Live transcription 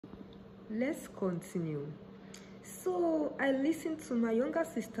let's continue. So I listened to my younger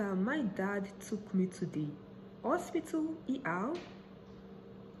sister. My dad took me to the hospital ER.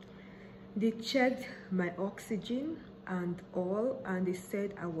 They checked my oxygen and all, and they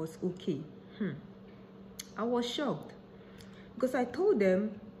said I was okay. I was shocked because I told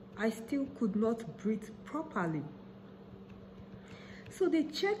them I still could not breathe properly. So they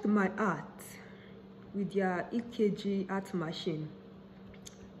checked my heart with their EKG heart machine.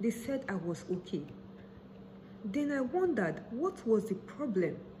 They said I was okay. Then I wondered what was the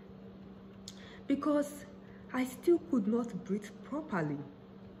problem, because I still could not breathe properly.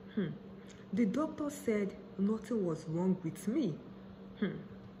 The doctor said nothing was wrong with me.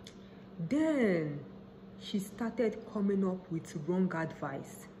 Then she started coming up with wrong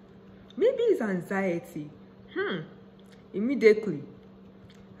advice. Maybe it's anxiety. Immediately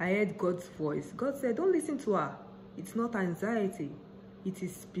I heard God's voice. God said, don't listen to her. It's not anxiety, it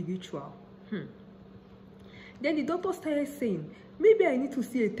is spiritual. Then the doctor started saying, maybe I need to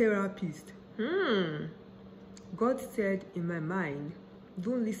see a therapist. God said in my mind,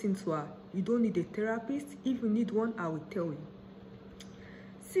 don't listen to her. You don't need a therapist. If you need one, I will tell you.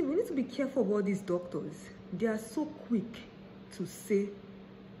 See, we need to be careful about these doctors. They are so quick to say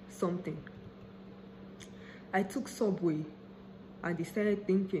something. I took subway and they started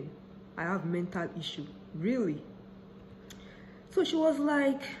thinking I have mental issue. Really? So she was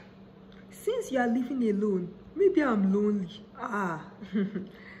like, since you are living alone, maybe I'm lonely.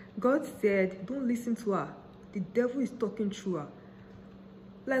 God said, don't listen to her. The devil is talking through her.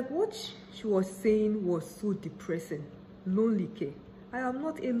 Like what she was saying was so depressing. Lonely care. I am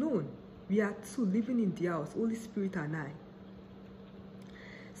not alone. We are two living in the house, Holy Spirit and I.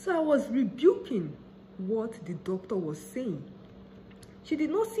 So I was rebuking what the doctor was saying. She did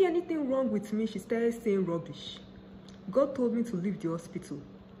not see anything wrong with me. She started saying rubbish. God told me to leave the hospital.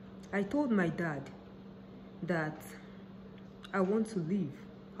 I told my dad that I want to leave.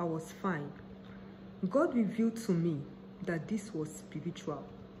 I was fine. God revealed to me that this was spiritual.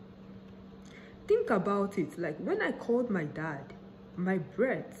 Think about it. Like when I called my dad, my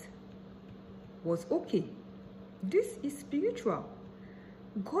breath was okay. This is spiritual.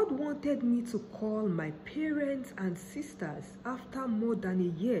 God wanted me to call my parents and sisters after more than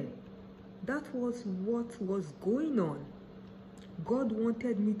a year. That was what was going on. God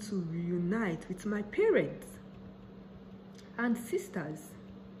wanted me to reunite with my parents and sisters.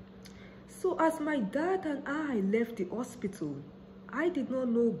 So as my dad and I left the hospital, I did not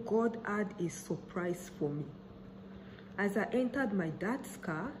know God had a surprise for me. As I entered my dad's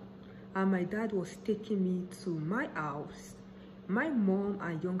car and my dad was taking me to my house, my mom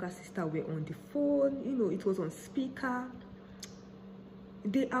and younger sister were on the phone. You know, it was on speaker.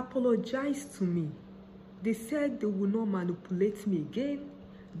 They apologized to me. They said they will not manipulate me again.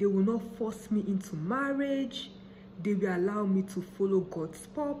 They will not force me into marriage. They will allow me to follow God's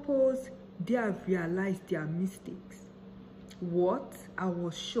purpose. They have realized their mistakes. What? I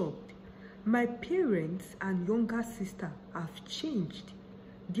was shocked. My parents and younger sister have changed.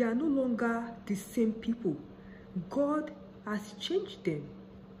 They are no longer the same people. God has changed them.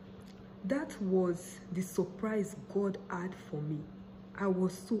 That was the surprise God had for me. I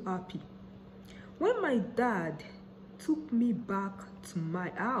was so happy. When my dad took me back to my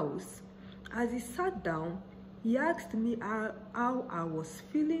house, as he sat down, he asked me how I was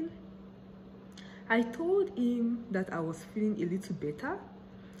feeling. I told him that I was feeling a little better.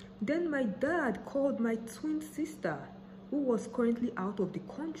 Then my dad called my twin sister, who was currently out of the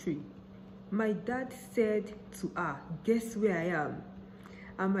country. My dad said to her, guess where I am?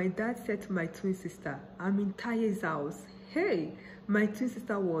 And my dad said to my twin sister, I'm in Taye's house. Hey, my twin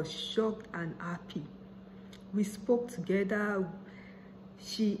sister was shocked and happy. We spoke together.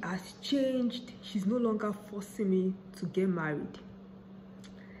 She has changed. She's no longer forcing me to get married.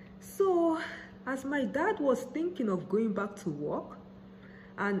 So, as my dad was thinking of going back to work,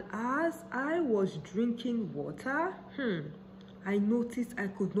 and as I was drinking water, I noticed I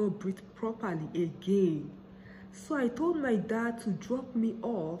could not breathe properly again. So I told my dad to drop me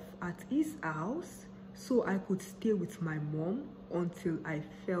off at his house so I could stay with my mom until I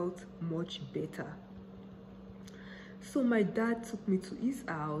felt much better. So my dad took me to his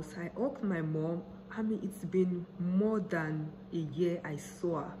house. I hugged my mom. I mean, it's been more than a year I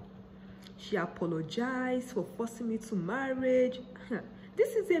saw her. She apologized for forcing me to marriage.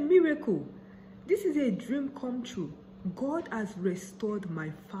 This is a miracle. This is a dream come true. God has restored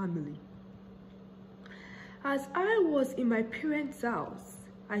my family. As I was in my parents' house,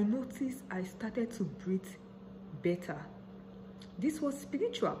 I noticed I started to breathe better. This was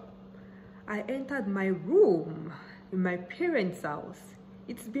spiritual. I entered my room in my parents' house.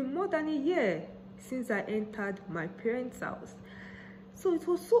 It's been more than a year since I entered my parents' house. So it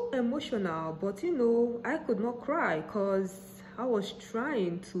was so emotional, but you know, I could not cry because I was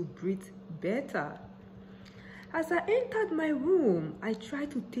trying to breathe better. As I entered my room, I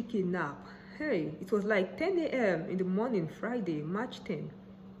tried to take a nap. Hey, it was like 10 a.m. in the morning, Friday, March 10.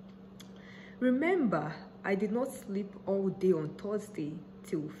 Remember, I did not sleep all day on Thursday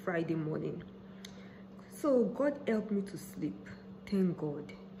till Friday morning. So God helped me to sleep. Thank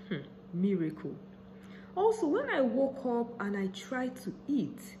God. Miracle. Also, when I woke up and I tried to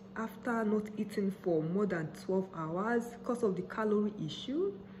eat after not eating for more than 12 hours because of the calorie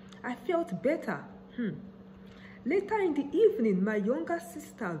issue, I felt better. Later in the evening, my younger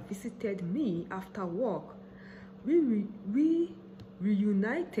sister visited me after work. We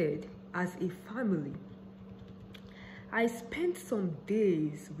reunited as a family. I spent some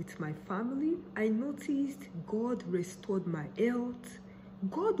days with my family. I noticed God restored my health.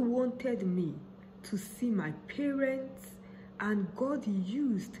 God wanted me to see my parents, and God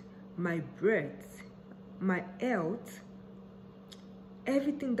used my breath, my health,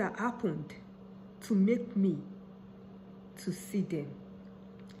 everything that happened to make me to see them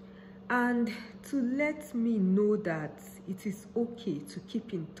and to let me know that it is okay to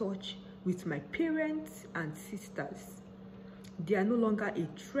keep in touch with my parents and sisters. They are no longer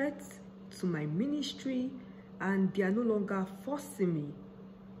a threat to my ministry, and they are no longer forcing me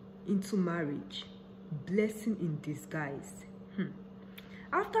into marriage. Blessing in disguise.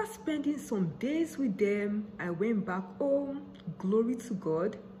 After spending some days with them, I went back home. Glory to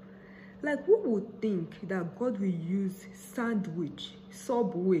God. Like, who would think that God will use sandwich,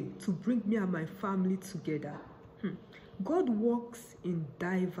 Subway to bring me and my family together? God works in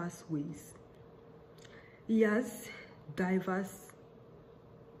diverse ways. He has diverse,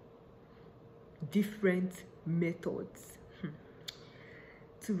 different methods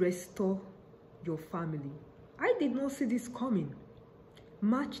to restore your family. I did not see this coming.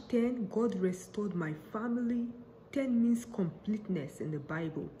 March 10, God restored my family. 10 means completeness in the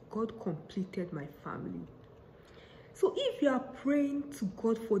Bible. God completed my family. So if you are praying to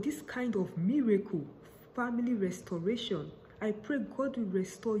God for this kind of miracle, family restoration, I pray God will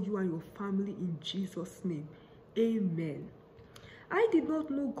restore you and your family in Jesus' name. Amen. I did not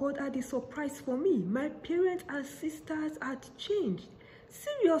know God had a surprise for me. My parents and sisters had changed.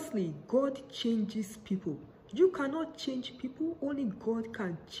 Seriously, God changes people. You cannot change people, only God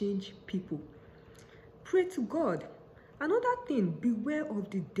can change people. Pray to God. Another thing, beware of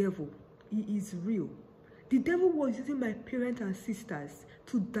the devil. He is real. The devil was using my parents and sisters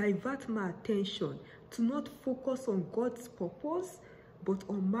to divert my attention, to not focus on God's purpose, but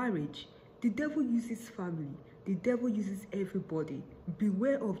on marriage. The devil uses family. The devil uses everybody.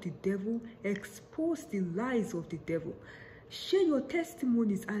 Beware of the devil. Expose the lies of the devil. Share your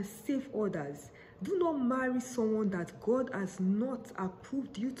testimonies and save others. Do not marry someone that God has not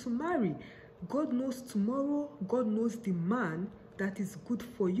approved you to marry. God knows tomorrow. God knows the man that is good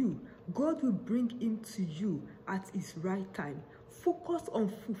for you. God will bring him to you at his right time. Focus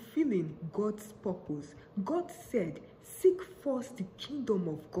on fulfilling God's purpose. God said, seek first the kingdom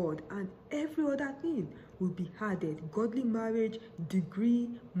of God, and every other thing will be added. Godly marriage, degree,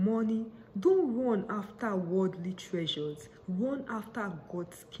 money. Don't run after worldly treasures. Run after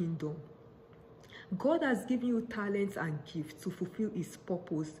God's kingdom. God has given you talents and gifts to fulfill his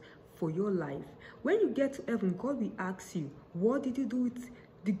purpose for your life. When you get to heaven, God will ask you, what did you do with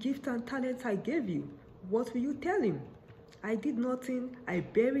the gift and talents I gave you? What will you tell him? I did nothing. I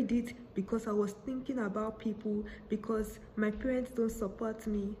buried it because I was thinking about people, because my parents don't support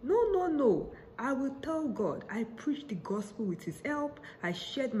me. No. I will tell God. I preached the gospel with his help. I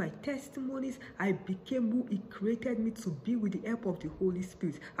shared my testimonies. I became who he created me to be with the help of the Holy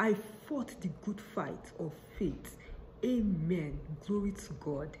Spirit. I fought the good fight of faith. Amen. Glory to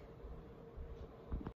God.